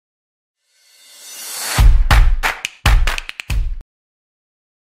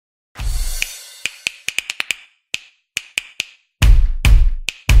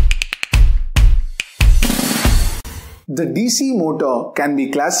The DC motor can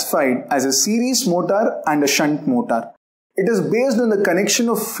be classified as a series motor and a shunt motor. It is based on the connection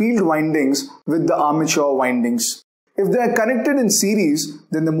of field windings with the armature windings. If they are connected in series,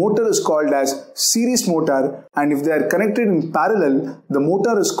 then the motor is called as series motor, and if they are connected in parallel, the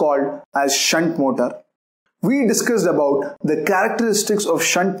motor is called as shunt motor. We discussed about the characteristics of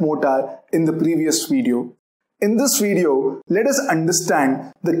shunt motor in the previous video. In this video, let us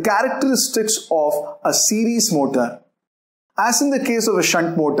understand the characteristics of a series motor. As in the case of a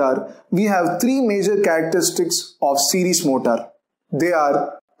shunt motor, we have three major characteristics of series motor. They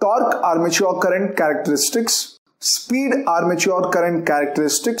are torque armature current characteristics, speed armature current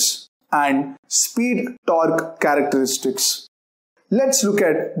characteristics, and speed torque characteristics. Let's look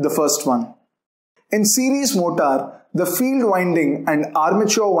at the first one. In series motor, the field winding and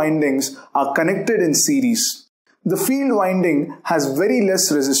armature windings are connected in series. The field winding has very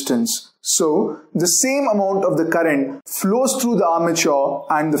less resistance, so the same amount of the current flows through the armature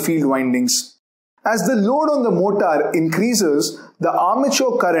and the field windings. As the load on the motor increases, the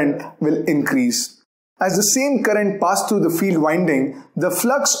armature current will increase. As the same current passes through the field winding, the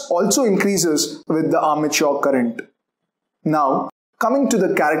flux also increases with the armature current. Now, coming to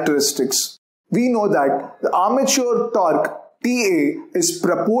the characteristics, we know that the armature torque TA is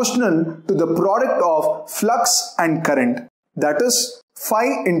proportional to the product of flux and current, that is phi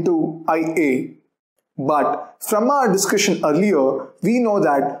into IA. But from our discussion earlier, we know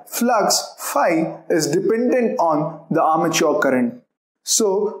that flux phi is dependent on the armature current.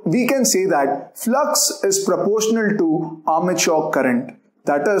 So we can say that flux is proportional to armature current,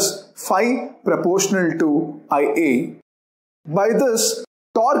 that is phi proportional to IA. By this,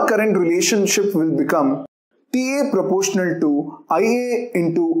 torque current relationship will become TA proportional to IA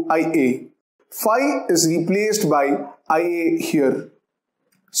into IA. Phi is replaced by IA here.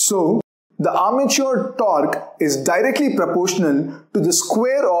 So, the armature torque is directly proportional to the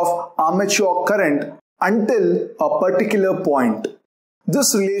square of armature current until a particular point.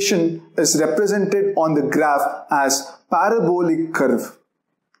 This relation is represented on the graph as parabolic curve.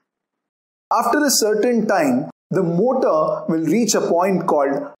 After a certain time, the motor will reach a point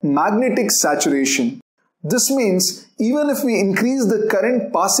called magnetic saturation. This means even if we increase the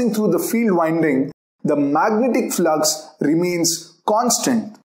current passing through the field winding, the magnetic flux remains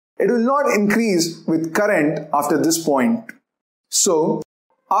constant. It will not increase with current after this point. So,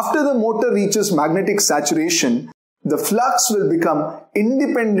 after the motor reaches magnetic saturation, the flux will become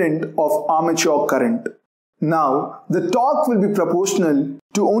independent of armature current. Now, the torque will be proportional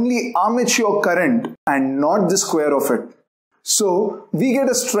to only armature current and not the square of it. So, we get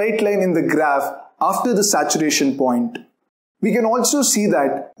a straight line in the graph after the saturation point. We can also see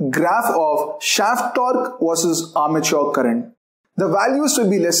that graph of shaft torque versus armature current. The values will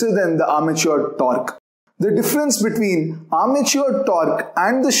be lesser than the armature torque. The difference between armature torque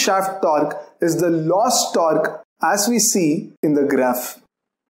and the shaft torque is the lost torque as we see in the graph.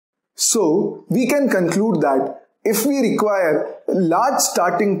 So, we can conclude that if we require large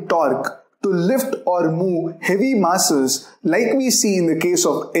starting torque to lift or move heavy masses like we see in the case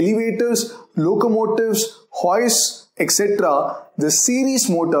of elevators, locomotives, hoists, etc., the series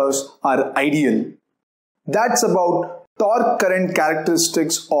motors are ideal. That's about torque current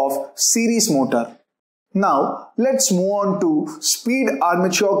characteristics of series motor. Now, let's move on to speed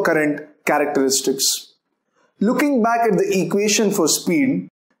armature current characteristics. Looking back at the equation for speed,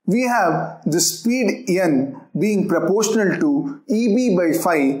 we have the speed N being proportional to EB by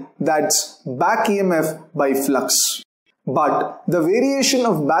phi, that's back EMF by flux. But the variation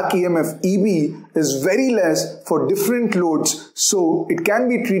of back EMF EB is very less for different loads, so it can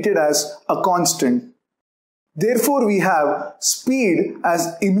be treated as a constant. Therefore, we have speed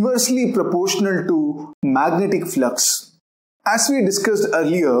as inversely proportional to magnetic flux. As we discussed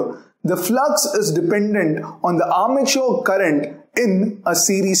earlier, the flux is dependent on the armature current in a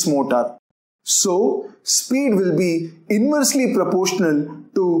series motor. So, speed will be inversely proportional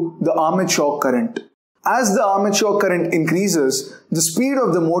to the armature current. As the armature current increases, the speed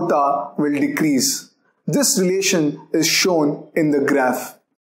of the motor will decrease. This relation is shown in the graph.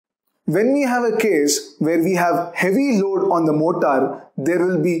 When we have a case where we have heavy load on the motor, there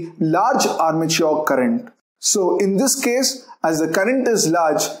will be large armature current. So, in this case, as the current is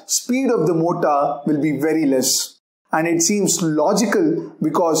large, speed of the motor will be very less. And it seems logical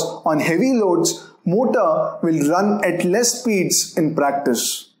because on heavy loads, motor will run at less speeds in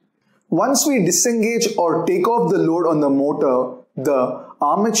practice. Once we disengage or take off the load on the motor, the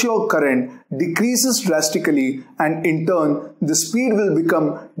armature current decreases drastically, and in turn, the speed will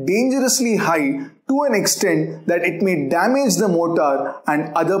become dangerously high to an extent that it may damage the motor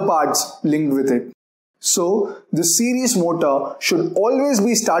and other parts linked with it. So the series motor should always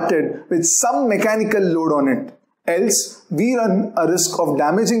be started with some mechanical load on it, else we run a risk of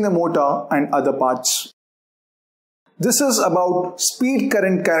damaging the motor and other parts. This is about speed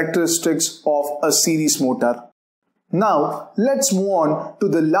current characteristics of a series motor. Now let's move on to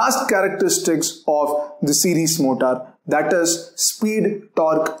the last characteristics of the series motor, that is speed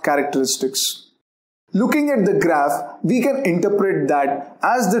torque characteristics. Looking at the graph, we can interpret that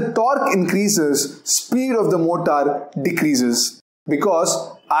as the torque increases, speed of the motor decreases.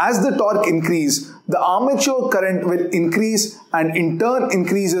 Because as the torque increases, the armature current will increase and in turn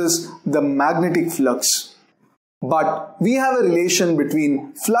increases the magnetic flux. But we have a relation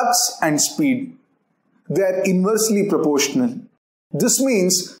between flux and speed. They are inversely proportional. This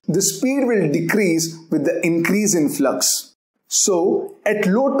means the speed will decrease with the increase in flux. So, at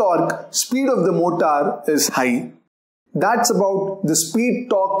low torque, speed of the motor is high. That's about the speed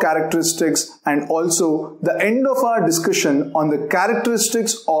torque characteristics and also the end of our discussion on the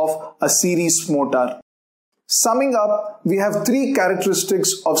characteristics of a series motor. Summing up, we have three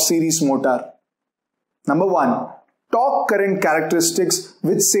characteristics of series motor. Number 1. Torque current characteristics,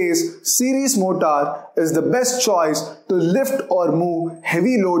 which says series motor is the best choice to lift or move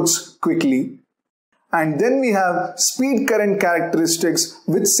heavy loads quickly. And then we have speed current characteristics,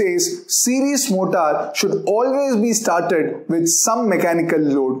 which says series motor should always be started with some mechanical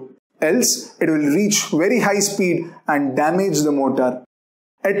load, else it will reach very high speed and damage the motor.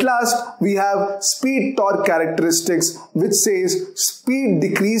 At last, we have speed torque characteristics, which says speed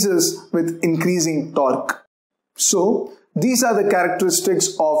decreases with increasing torque. So, these are the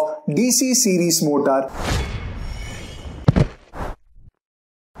characteristics of DC series motor.